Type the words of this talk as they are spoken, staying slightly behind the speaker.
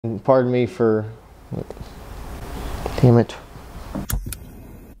Pardon me for, damn it.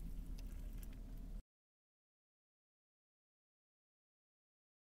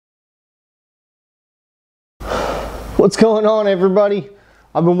 What's going on, everybody?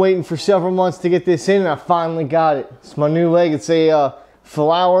 I've been waiting for several months to get this in and I finally got it. It's my new leg. It's a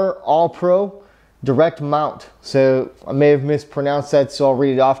Flower All Pro direct mount. So I may have mispronounced that, so I'll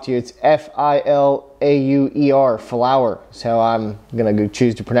read it off to you. It's F-I-L-A-U-E-R, Flower is how I'm gonna go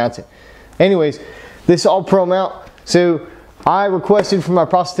choose to pronounce it. Anyways, this All Pro mount. So I requested from my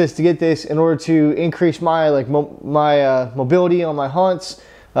prosthetist to get this in order to increase my mobility on my hunts,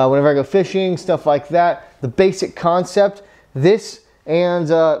 whenever I go fishing, stuff like that. The basic concept, this and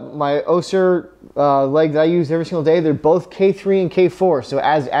my Oser leg that I use every single day, they're both K3 and K4, so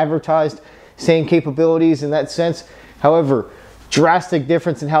as advertised, same capabilities in that sense. However, drastic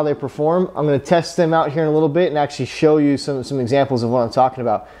difference in how they perform. I'm going to test them out here in a little bit and actually show you some examples of what I'm talking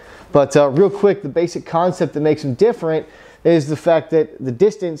about. But real quick, the basic concept that makes them different is the fact that the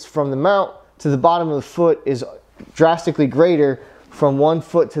distance from the mount to the bottom of the foot is drastically greater from one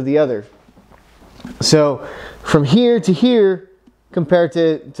foot to the other. So from here to here compared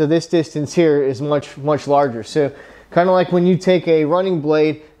to this distance here is much larger. So kind of like when you take a running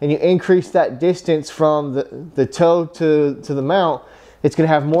blade and you increase that distance from the toe to the mount, it's going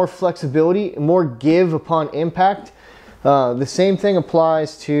to have more flexibility, more give upon impact. The same thing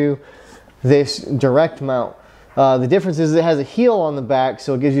applies to this direct mount. The difference is it has a heel on the back,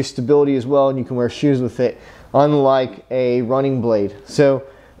 so it gives you stability as well, and you can wear shoes with it, unlike a running blade. So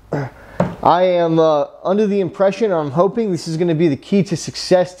I am under the impression, I'm hoping this is going to be the key to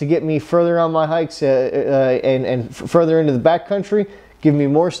success to get me further on my hikes and further into the backcountry, give me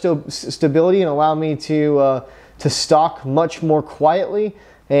more stability and allow me to stalk much more quietly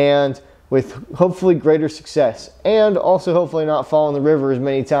and with hopefully greater success, and also hopefully not fall in the river as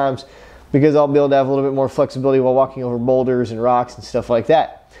many times, because I'll be able to have a little bit more flexibility while walking over boulders and rocks and stuff like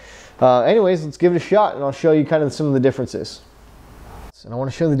that. Anyways, let's give it a shot and I'll show you kind of some of the differences. And I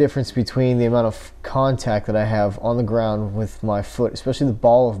want to show the difference between the amount of contact that I have on the ground with my foot, especially the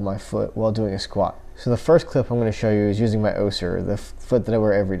ball of my foot, while doing a squat. So the first clip I'm going to show you is using my Oser, the foot that I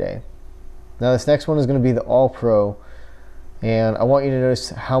wear every day. Now this next one is going to be the All Pro, and I want you to notice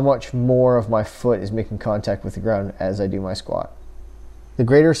how much more of my foot is making contact with the ground as I do my squat. The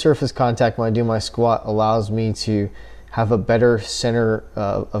greater surface contact when I do my squat allows me to have a better center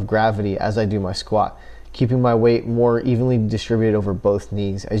of gravity as I do my squat, keeping my weight more evenly distributed over both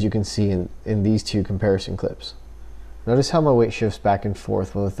knees, as you can see in these two comparison clips. Notice how my weight shifts back and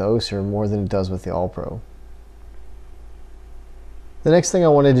forth with the Oser more than it does with the All Pro. The next thing I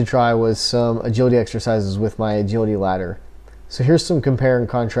wanted to try was some agility exercises with my agility ladder. So here's some compare and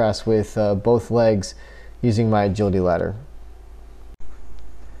contrast with both legs using my agility ladder.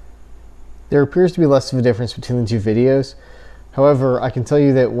 There appears to be less of a difference between the two videos. However, I can tell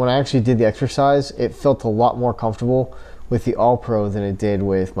you that when I actually did the exercise, it felt a lot more comfortable with the All Pro than it did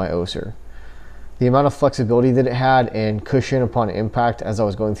with my Oser. The amount of flexibility that it had and cushion upon impact as I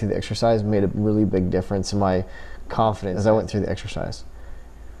was going through the exercise made a really big difference in my confidence as I went through the exercise.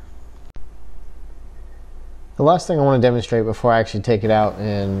 The last thing I want to demonstrate before I actually take it out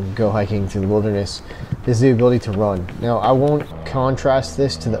and go hiking through the wilderness is the ability to run. Now, I won't contrast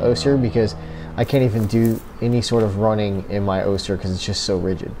this to the Oser because I can't even do any sort of running in my Oser because it's just so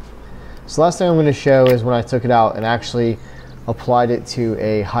rigid. So the last thing I'm going to show is when I took it out and actually applied it to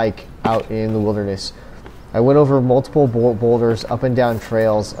a hike out in the wilderness. I went over multiple boulders, up and down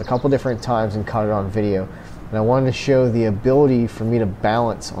trails a couple different times and caught it on video. And I wanted to show the ability for me to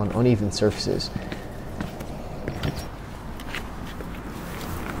balance on uneven surfaces.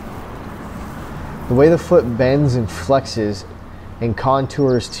 The way the foot bends and flexes and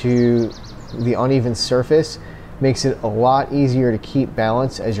contours to the uneven surface makes it a lot easier to keep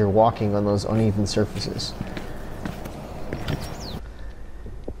balance as you're walking on those uneven surfaces.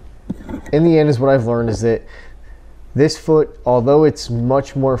 In the end, is what I've learned is that this foot, although it's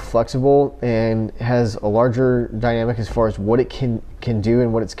much more flexible and has a larger dynamic as far as what it can do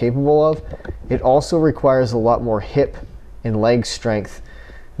and what it's capable of, it also requires a lot more hip and leg strength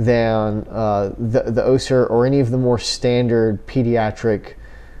than the Oser or any of the more standard pediatric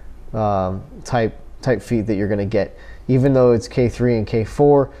type feet that you're going to get. Even though it's K3 and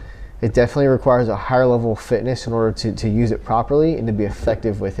K4, it definitely requires a higher level of fitness in order to use it properly and to be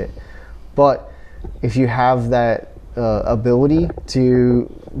effective with it. But if you have that ability to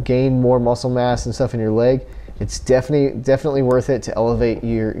gain more muscle mass and stuff in your leg, it's definitely worth it to elevate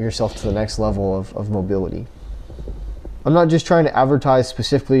yourself to the next level of mobility. I'm not just trying to advertise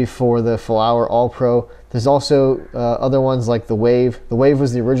specifically for the Flower All Pro. There's also other ones like the Wave. The Wave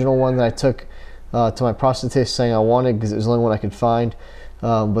was the original one that I took to my prosthetist saying I wanted because it was the only one I could find.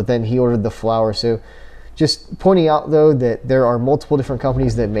 But then he ordered the Flower. So just pointing out though that there are multiple different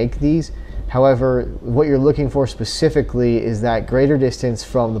companies that make these. However, what you're looking for specifically is that greater distance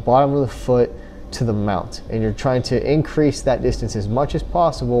from the bottom of the foot to the mount. And you're trying to increase that distance as much as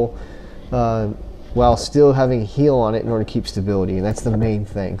possible while still having a heel on it in order to keep stability, and that's the main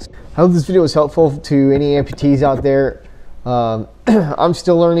things. I hope this video was helpful to any amputees out there. I'm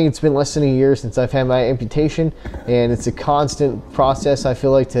still learning. It's been less than a year since I've had my amputation, and it's a constant process, I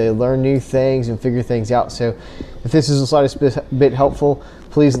feel like, to learn new things and figure things out. So if this is the slightest bit helpful,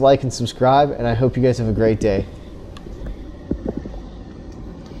 please like and subscribe, and I hope you guys have a great day.